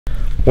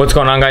What's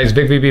going on, guys?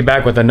 Big VP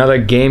back with another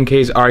Game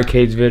Case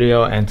Arcades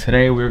video, and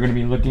today we're going to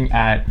be looking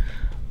at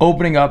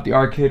opening up the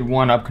Arcade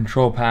 1-Up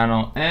control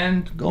panel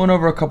and going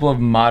over a couple of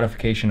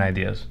modification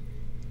ideas.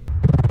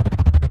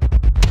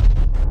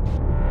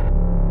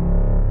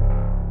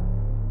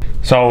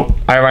 So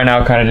I right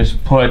now kind of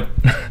just put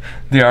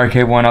the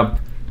Arcade 1-Up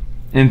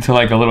into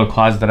like a little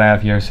closet that I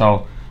have here.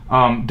 So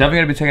definitely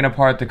going to be taking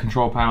apart the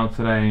control panel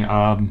today.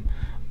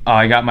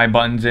 I got my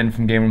buttons in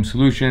from Game Room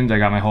Solutions. I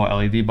got my whole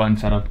LED button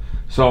set up.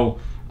 So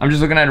I'm just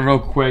looking at it real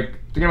quick,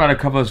 thinking about a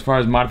couple as far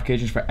as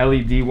modifications for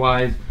LED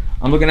wise.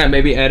 I'm looking at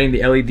maybe adding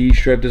the LED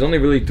strip. There's only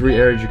really 3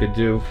 areas you could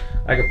do.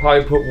 I could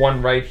probably put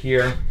one right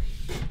here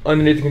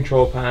underneath the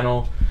control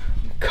panel.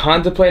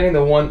 Contemplating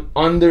the one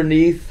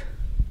underneath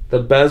the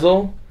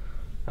bezel.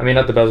 I mean,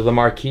 not the bezel, the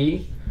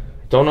marquee.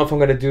 Don't know if I'm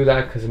gonna do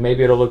that because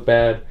maybe it'll look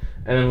bad.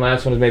 And then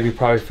last one is maybe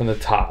probably from the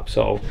top.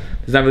 So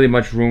there's not really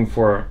much room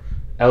for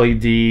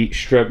LED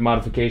strip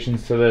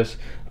modifications to this.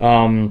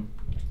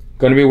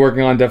 Going to be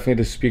working on definitely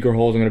the speaker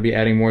holes. I'm going to be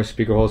adding more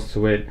speaker holes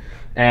to it.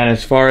 And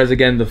as far as,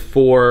 again, the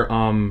 4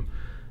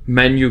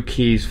 menu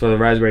keys for the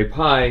Raspberry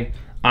Pi,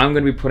 I'm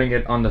going to be putting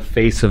it on the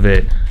face of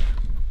it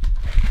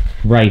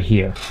right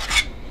here.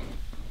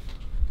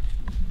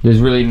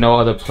 There's really no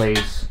other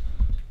place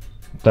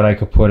that I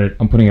could put it.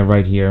 I'm putting it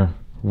right here,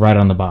 right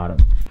on the bottom.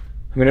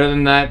 I mean, other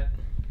than that,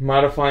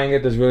 modifying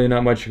it, there's really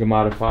not much you can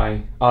modify.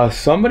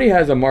 Somebody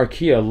has a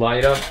marquee, a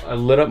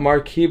lit up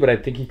marquee, but I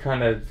think he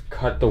kind of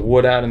cut the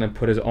wood out and then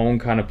put his own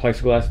kind of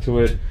plexiglass to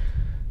it.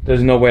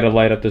 There's no way to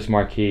light up this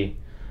marquee.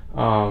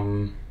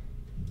 Other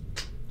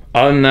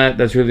than that,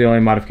 that's really the only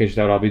modification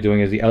that I'll be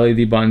doing is the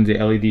LED buttons, the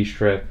LED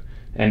strip,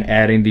 and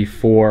adding the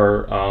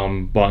 4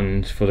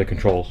 buttons for the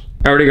controls.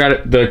 I already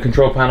got the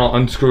control panel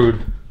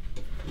unscrewed.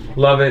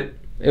 Love it.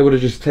 Able to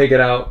just take it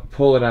out,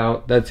 pull it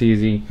out. That's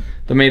easy.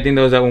 The main thing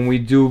though is that when we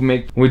do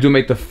make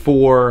the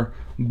 4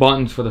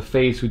 buttons for the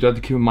face, we do have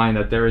to keep in mind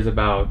that there is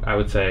about, I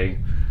would say,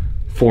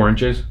 4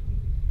 inches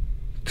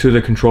to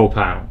the control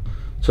panel.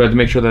 So I have to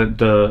make sure that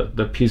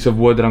the piece of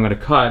wood that I'm going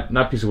to cut,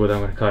 not piece of wood that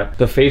I'm going to cut,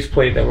 the face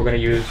plate that we're going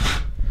to use,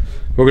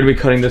 we're going to be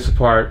cutting this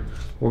apart.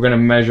 We're going to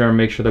measure and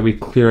make sure that we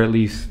clear at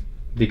least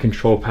the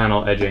control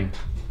panel edging.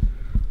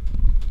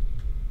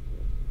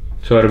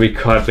 So it'll be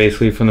cut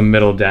basically from the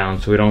middle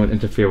down, so we don't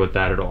interfere with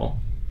that at all.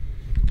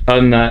 Other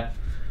than that,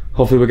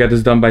 hopefully we'll get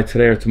this done by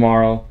today or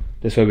tomorrow.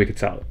 This way we can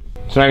sell it.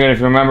 So now again, if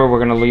you remember, we're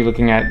gonna be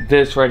looking at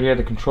this right here,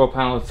 the control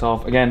panel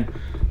itself. Again,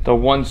 the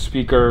 1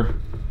 speaker,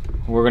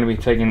 we're gonna be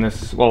taking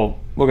this, well,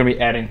 we're gonna be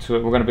adding to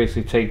it. We're gonna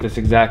basically take this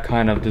exact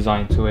kind of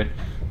design to it.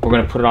 We're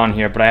gonna put it on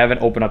here, but I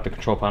haven't opened up the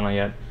control panel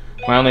yet.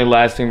 My only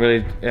last thing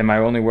really, and my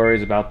only worry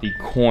is about the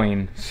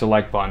coin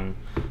select button.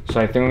 So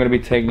I think I'm gonna be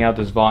taking out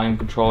this volume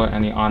controller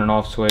and the on and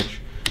off switch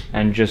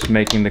and just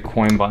making the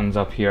coin buttons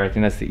up here. I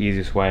think that's the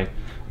easiest way.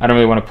 I don't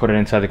really want to put it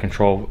inside the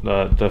control,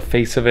 the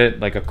face of it,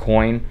 like a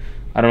coin.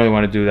 I don't really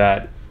want to do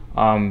that.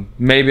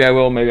 Maybe I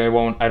will, maybe I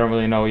won't. I don't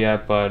really know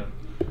yet, but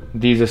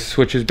these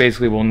switches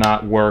basically will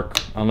not work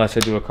unless I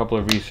do a couple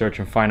of research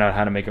and find out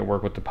how to make it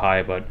work with the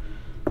Pi. But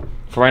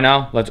for right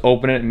now, let's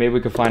open it and maybe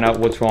we can find out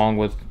what's wrong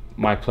with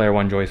my Player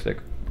One joystick.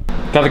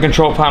 Got the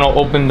control panel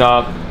opened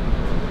up.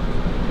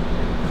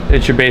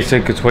 It's your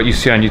basic, it's what you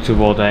see on YouTube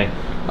all day.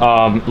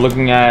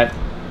 Looking at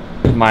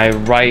my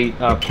right,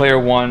 Player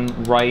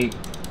One right,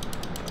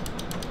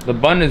 the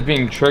button is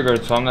being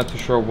triggered, so I'm not too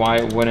sure why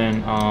it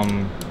wouldn't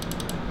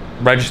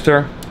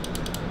register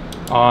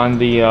on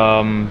the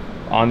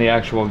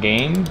actual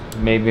game.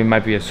 Maybe it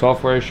might be a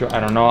software issue. I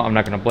don't know. I'm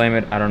not gonna blame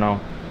it. I don't know,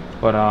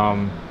 but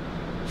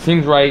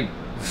seems right.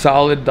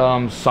 Solid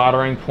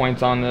soldering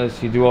points on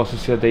this. You do also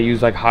see that they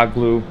use like hot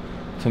glue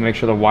to make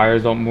sure the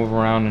wires don't move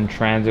around in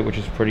transit, which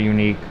is pretty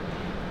unique.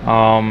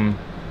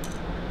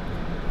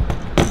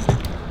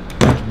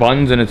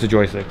 Buttons and it's a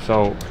joystick.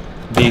 So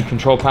the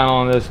control panel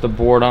on this, the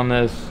board on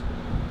this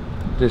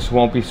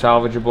won't be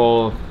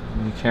salvageable.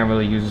 You can't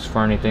really use this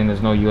for anything.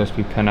 There's no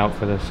USB pin out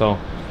for this. So,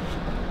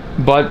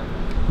 but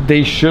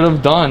they should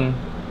have done.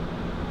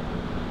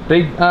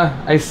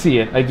 I see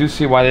it. I do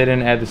see why they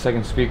didn't add the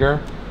second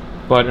speaker.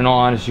 But in all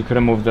honesty, you could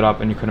have moved it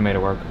up and you could have made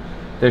it work.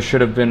 There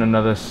should have been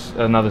another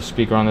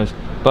speaker on this.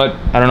 But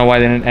I don't know why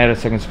they didn't add a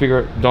second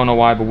speaker. Don't know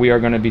why. But we are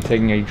going to be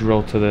taking a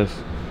drill to this,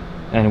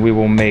 and we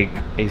will make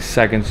a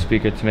second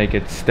speaker to make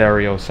it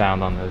stereo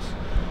sound on this.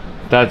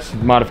 That's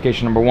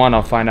modification number 1.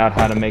 I'll find out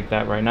how to make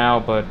that right now,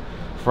 but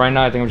for right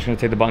now I think I'm just going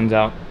to take the buttons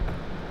out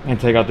and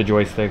take out the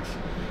joysticks.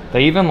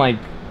 They even like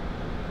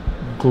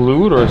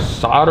glued or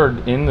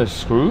soldered in the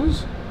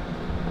screws.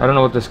 I don't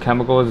know what this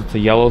chemical is. It's a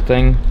yellow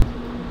thing.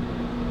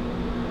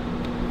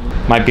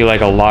 Might be like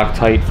a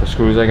Loctite for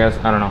screws, I guess.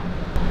 I don't know.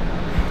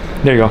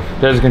 There you go.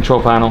 There's the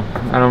control panel.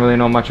 I don't really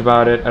know much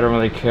about it. I don't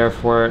really care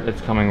for it.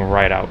 It's coming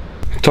right out.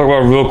 Talk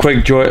about real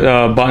quick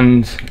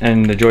buttons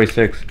and the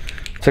joysticks.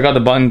 Took out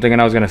the button thinking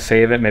I was going to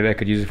save it. Maybe I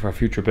could use it for a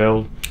future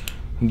build.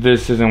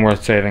 This isn't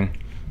worth saving.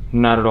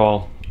 Not at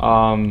all.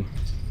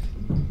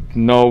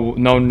 No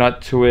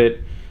nut to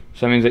it.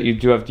 So that means that you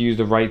do have to use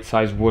the right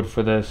size wood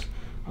for this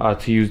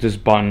to use this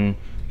button.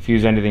 If you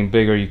use anything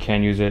bigger, you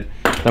can't use it.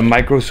 The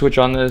micro switch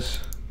on this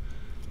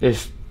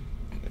is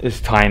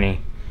tiny.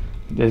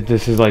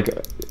 This is like,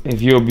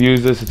 if you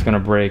abuse this, it's gonna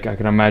break. I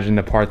can imagine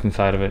the parts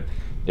inside of it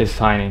is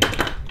tiny.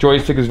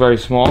 Joystick is very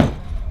small.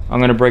 I'm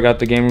gonna break out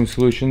the Game Room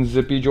Solutions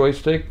zippy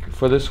joystick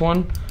for this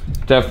one.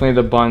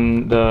 Definitely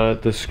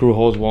the screw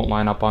holes won't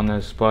line up on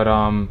this, but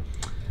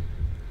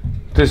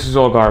this is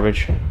all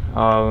garbage.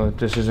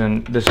 This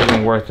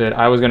isn't worth it.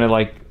 I was gonna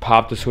like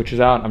pop the switches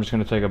out. I'm just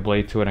gonna take a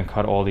blade to it and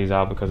cut all these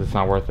out because it's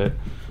not worth it.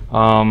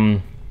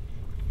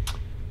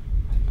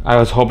 I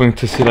was hoping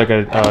to see like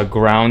a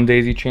ground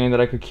daisy chain that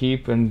I could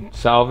keep and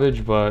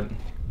salvage, but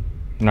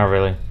not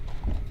really.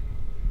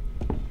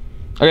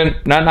 Again,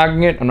 not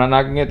knocking it. I'm not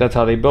knocking it. That's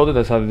how they build it.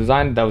 That's how they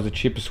designed it. That was the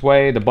cheapest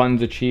way. The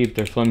buttons are cheap.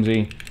 They're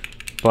flimsy.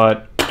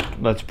 But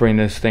let's bring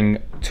this thing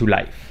to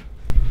life.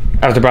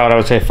 After about, I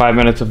would say, 5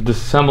 minutes of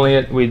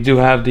disassembling it, we do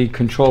have the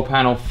control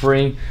panel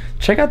free.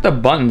 Check out the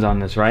buttons on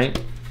this,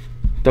 right?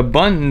 The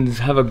buttons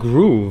have a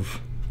groove.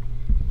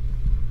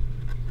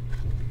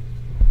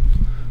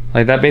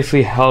 Like that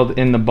basically held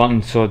in the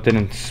button so it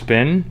didn't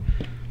spin.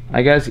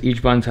 I guess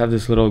each buttons have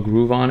this little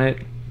groove on it.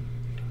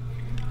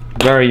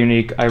 Very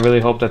unique. I really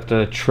hope that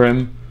the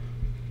trim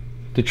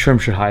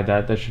should hide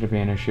that. That shouldn't be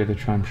an issue. The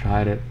trim should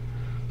hide it.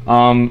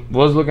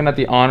 Was looking at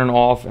the on and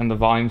off and the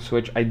volume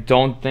switch. I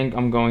don't think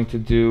I'm going to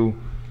do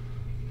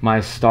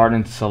my start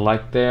and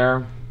select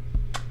there.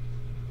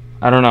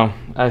 I don't know.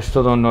 I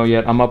still don't know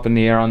yet. I'm up in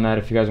the air on that.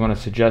 If you guys want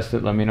to suggest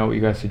it, let me know what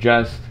you guys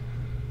suggest.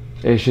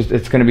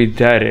 It's going to be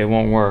dead. It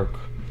won't work.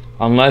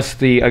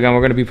 Unless again, we're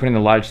going to be putting the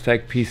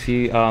Logitech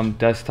PC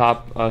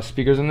desktop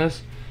speakers in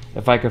this.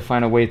 If I could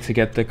find a way to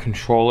get the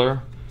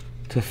controller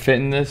to fit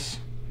in this,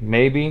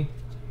 maybe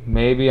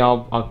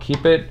I'll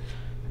keep it.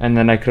 And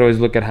then I could always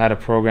look at how to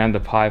program the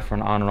Pi for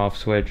an on and off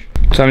switch.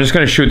 So I'm just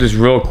gonna shoot this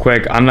real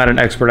quick. I'm not an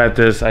expert at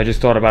this. I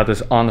just thought about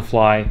this on the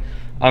fly.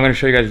 I'm gonna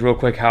show you guys real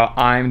quick how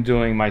I'm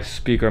doing my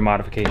speaker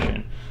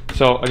modification.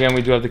 So again,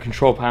 we do have the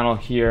control panel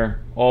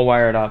here, all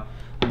wired up.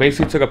 I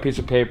basically took a piece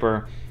of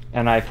paper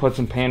and I put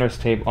some painter's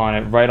tape on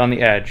it right on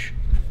the edge.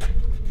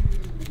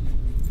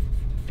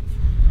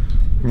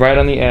 Right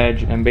on the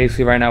edge, and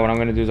basically right now what I'm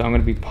gonna do is I'm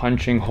gonna be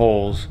punching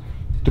holes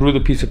through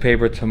the piece of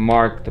paper to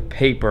mark the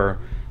paper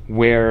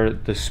where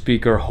the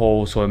speaker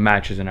hole so it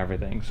matches and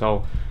everything.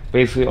 So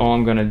basically all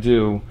I'm gonna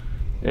do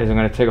is I'm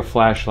gonna take a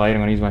flashlight.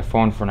 I'm gonna use my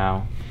phone for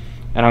now,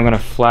 and I'm gonna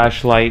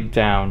flashlight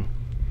down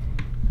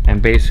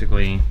and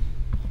basically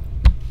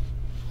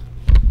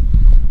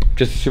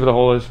just to see where the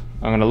hole is.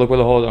 I'm gonna look where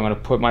the hole is. I'm gonna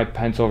put my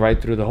pencil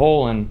right through the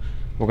hole and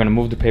we're gonna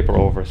move the paper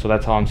over. So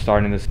that's how I'm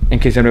starting this. In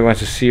case anybody wants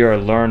to see or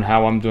learn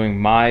how I'm doing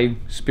my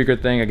speaker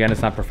thing, again,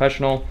 it's not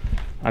professional.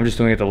 I'm just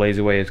doing it the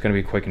lazy way. It's gonna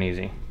be quick and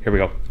easy. Here we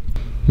go.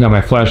 Got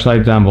my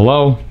flashlight down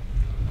below,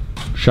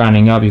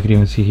 shining up. You can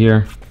even see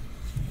here,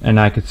 and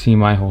I could see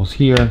my holes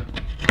here.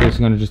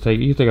 Basically, gonna just take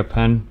a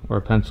pen or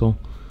a pencil,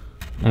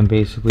 and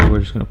basically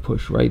we're just gonna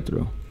push right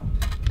through.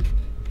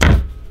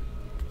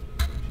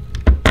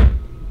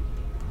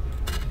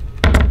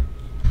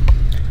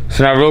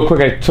 So now, real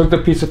quick, I took the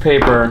piece of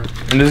paper,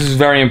 and this is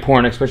very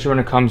important, especially when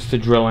it comes to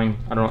drilling.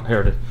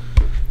 Here it is.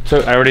 So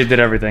I already did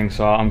everything,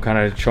 so I'm kind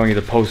of showing you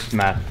the post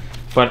math.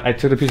 But I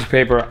took the piece of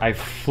paper, I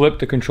flipped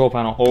the control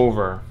panel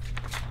over,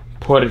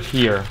 put it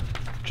here,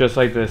 just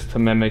like this, to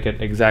mimic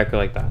it exactly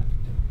like that.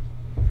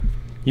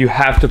 You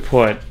have to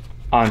put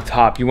on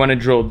top. You want to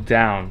drill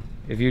down.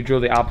 If you drill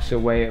the opposite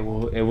way, it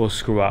will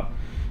screw up.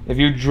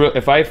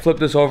 If I flip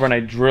this over and I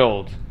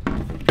drilled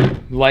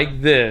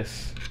like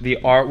this, the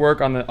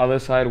artwork on the other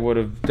side would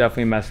have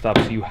definitely messed up.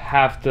 So you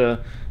have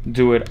to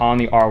do it on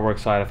the artwork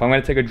side. If I'm going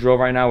to take a drill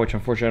right now, which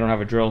unfortunately I don't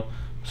have a drill,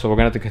 so we're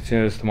going to have to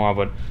continue this tomorrow,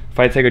 but if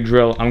I take a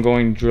drill, I'm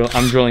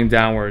drilling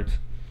downwards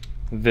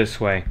this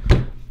way.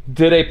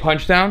 Did a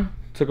punch down,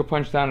 took a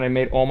punch down, and I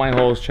made all my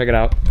holes. Check it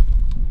out.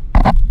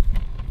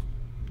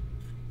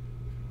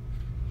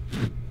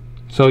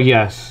 So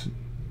yes,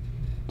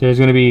 there's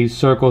going to be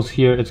circles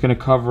here. It's going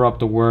to cover up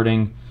the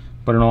wording,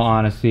 but in all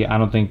honesty, I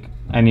don't think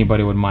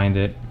anybody would mind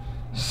it.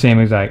 Same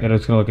exact,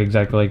 it's going to look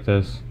exactly like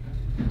this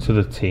to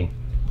the T.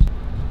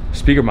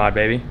 Speaker mod,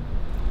 baby.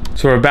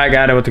 So we're back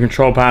at it with the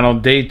control panel,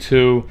 day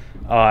 2.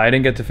 I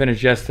didn't get to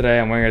finish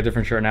yesterday. I'm wearing a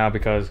different shirt now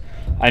because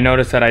I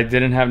noticed that I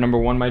didn't have, number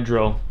 1, my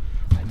drill.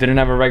 I didn't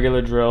have a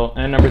regular drill.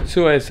 And number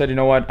 2, I said, you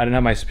know what? I didn't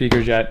have my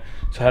speakers yet.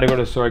 So I had to go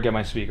to the store and get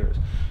my speakers.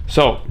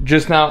 So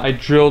just now I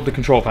drilled the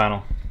control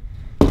panel.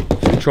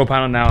 The control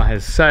panel now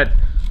has set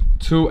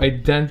 2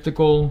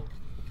 identical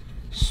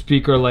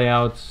speaker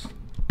layouts.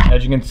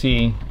 As you can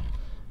see,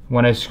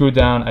 when I screw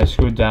down, I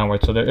screwed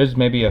downward. So there is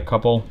maybe a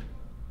couple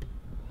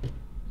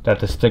that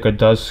the sticker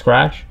does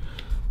scratch,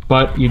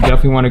 but you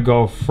definitely want to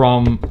go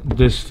from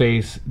this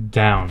face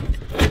down.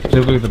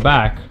 So look at the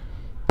back.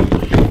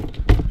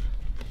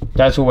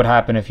 That's what would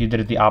happen if you did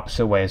it the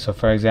opposite way. So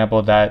for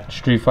example, that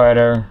Street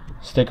Fighter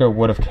sticker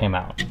would have came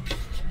out.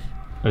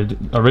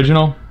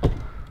 Original,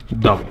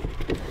 double.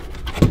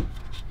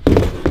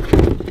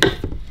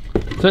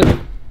 That's it.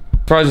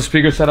 far as the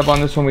speaker setup on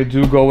this one, we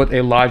do go with a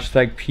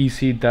Logitech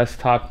PC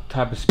desktop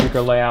type of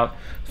speaker layout.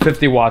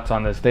 50 watts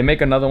on this. They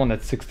make another one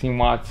that's 16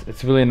 watts.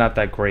 It's really not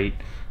that great.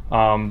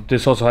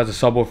 This also has a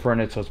subwoofer in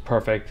it, so it's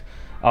perfect.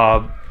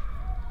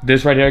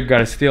 This right here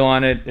got a steel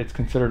on it. It's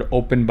considered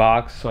open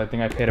box, so I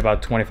think I paid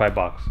about 25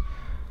 bucks.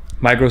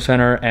 Micro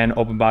Center and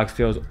open box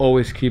deals,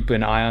 always keep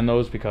an eye on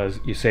those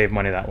because you save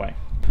money that way.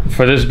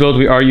 For this build,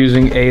 we are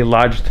using a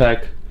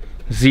Logitech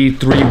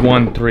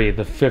Z313,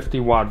 the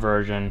 50 watt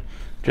version.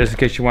 Just in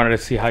case you wanted to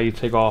see how you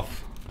take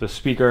off the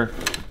speaker,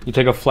 you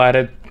take a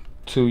flathead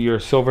to your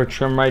silver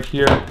trim right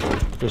here.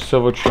 Your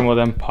silver trim will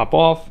then pop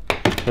off.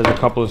 There's a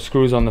couple of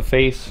screws on the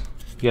face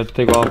you have to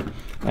take off,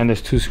 and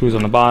there's 2 screws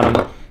on the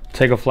bottom.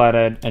 Take a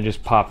flathead and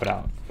just pop it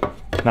out.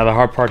 Now the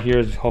hard part here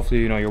is,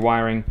 hopefully you know your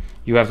wiring.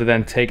 You have to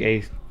then take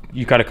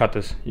you gotta cut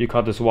this. You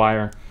cut this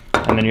wire,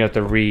 and then you have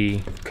to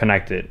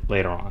reconnect it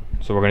later on.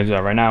 So we're gonna do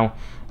that right now.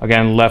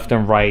 Again, left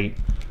and right,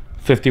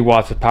 50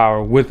 watts of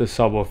power with a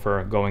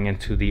subwoofer going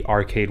into the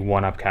arcade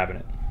 1-up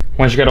cabinet.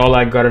 Once you get all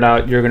that gutted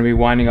out, you're gonna be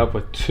winding up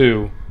with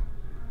 2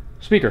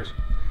 speakers.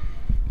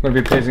 We're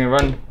gonna be placing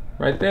one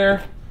right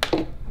there,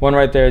 one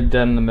right there,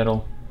 dead in the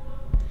middle.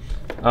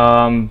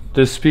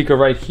 This speaker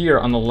right here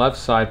on the left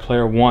side,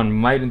 player 1,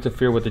 might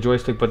interfere with the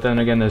joystick, but then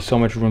again, there's so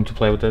much room to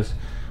play with this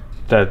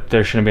that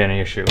there shouldn't be any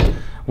issue.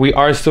 We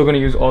are still going to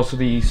use also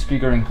the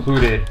speaker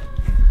included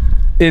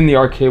in the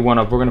arcade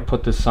 1-up. We're going to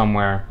put this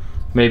somewhere,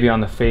 maybe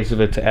on the face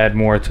of it, to add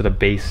more to the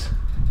bass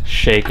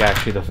shake,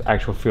 actually the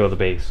actual feel of the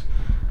bass.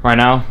 Right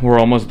now, we're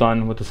almost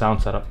done with the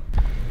sound setup.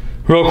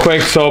 Real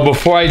quick, so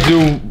before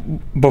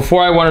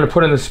I wanted to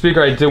put in the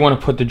speaker, I did want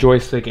to put the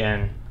joystick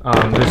in.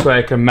 This way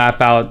I can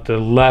map out the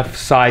left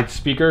side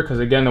speaker, because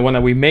again, the one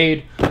that we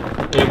made,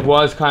 it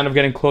was kind of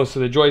getting close to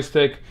the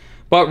joystick.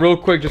 But real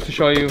quick, just to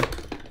show you,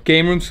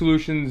 Game Room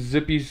Solutions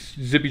zippy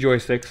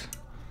joysticks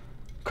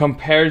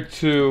compared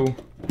to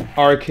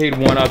arcade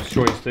 1-up's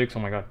joysticks.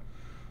 Oh my god.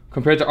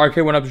 Compared to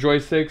arcade 1-up's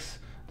joysticks,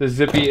 the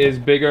zippy is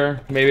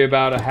bigger, maybe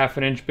about a ½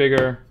 an inch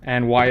bigger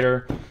and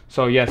wider.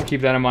 So yes,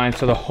 keep that in mind.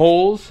 So the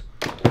holes,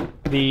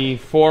 the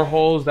 4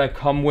 holes that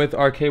come with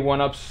arcade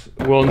 1-ups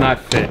will not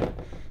fit.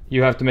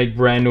 You have to make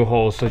brand new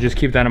holes, so just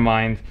keep that in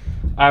mind.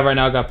 I right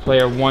now got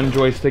player 1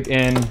 joystick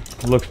in,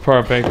 looks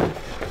perfect.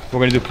 We're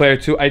gonna do player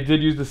 2. I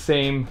did use the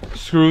same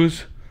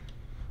screws.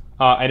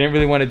 I didn't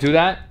really want to do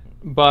that,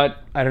 but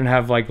I didn't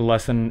have like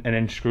less than an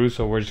inch screws,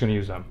 so we're just gonna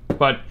use them.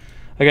 But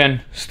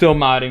again, still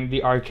modding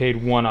the arcade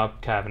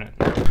 1-up cabinet.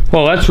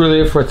 Well, that's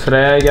really it for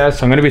today, I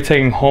guess. I'm gonna be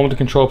taking home the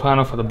control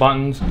panel for the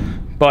buttons,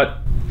 but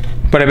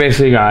I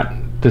basically got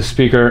the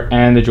speaker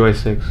and the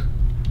joysticks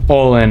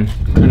all in,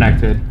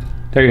 connected.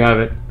 There you have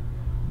it.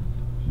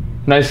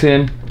 Nice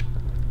in.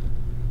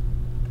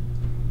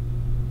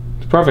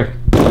 It's perfect.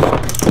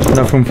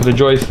 Enough room for the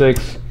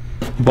joysticks.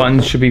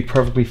 Buttons should be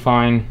perfectly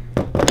fine.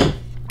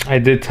 I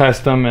did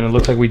test them, and it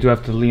looks like we do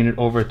have to lean it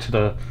over to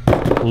the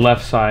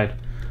left side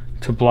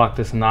to block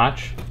this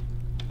notch.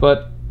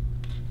 But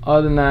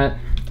other than that,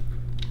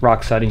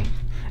 rock steady.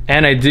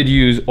 And I did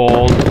use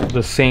all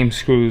the same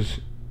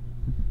screws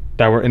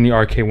that were in the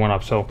arcade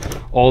 1-up. So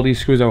all these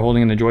screws that were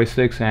holding in the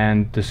joysticks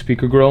and the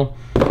speaker grill,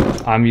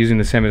 I'm using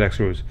the same exact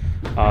screws.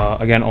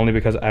 Again, only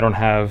because I don't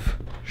have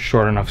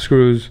short enough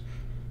screws.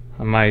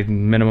 My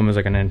minimum is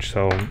like an inch,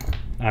 so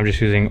I'm just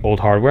using old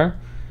hardware,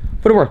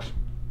 but it works.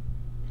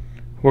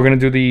 We're gonna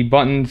do the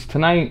buttons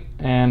tonight,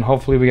 and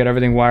hopefully we get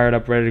everything wired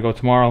up, ready to go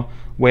tomorrow.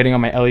 Waiting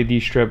on my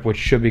LED strip, which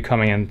should be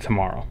coming in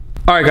tomorrow.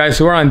 All right, guys,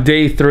 so we're on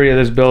day 3 of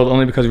this build,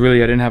 only because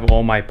really I didn't have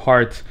all my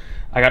parts.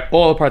 I got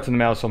all the parts in the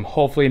mail, so I'm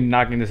hopefully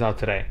knocking this out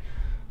today.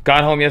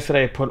 Got home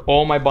yesterday, put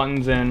all my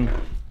buttons in,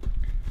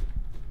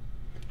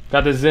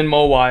 got the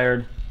Zinmo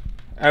wired,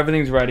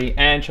 everything's ready,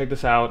 and check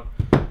this out.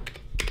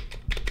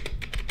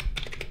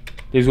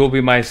 These will be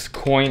my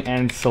coin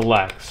and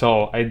select.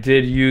 So I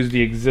did use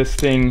the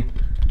existing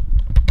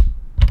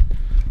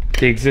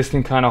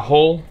kind of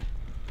hole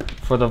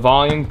for the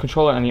volume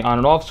controller and the on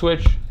and off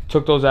switch.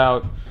 Took those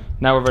out.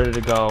 Now we're ready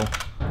to go.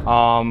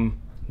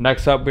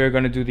 Next up, we're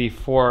going to do the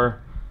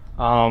four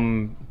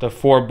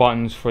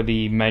buttons for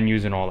the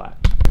menus and all that.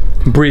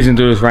 I'm breezing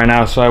through this right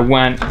now. So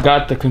I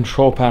got the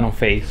control panel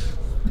face.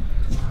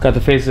 Got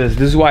the face of this.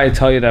 This is why I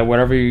tell you that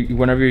whenever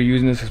you're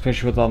using this,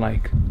 especially with a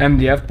like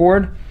MDF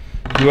board,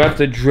 you have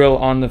to drill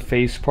on the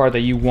face part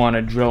that you want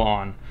to drill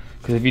on,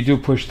 because if you do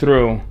push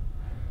through,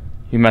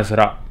 you mess it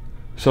up.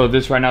 So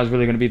this right now is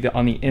really going to be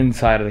on the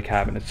inside of the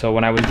cabinet. So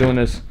when I was doing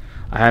this,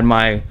 I had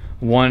my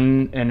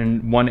 1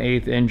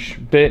 1/8 inch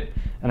bit,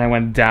 and I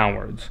went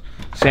downwards.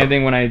 Same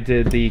thing when I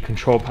did the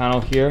control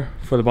panel here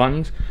for the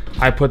buttons.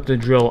 I put the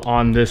drill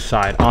on this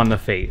side, on the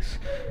face.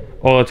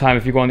 All the time,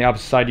 if you go on the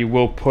opposite side, you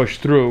will push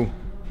through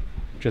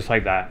just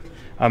like that.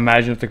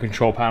 Imagine if the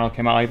control panel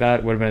came out like that,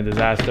 it would have been a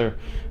disaster.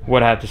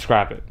 Would have had to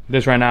scrap it.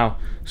 This right now,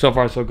 so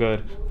far so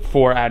good.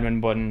 4 admin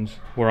buttons,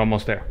 we're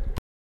almost there.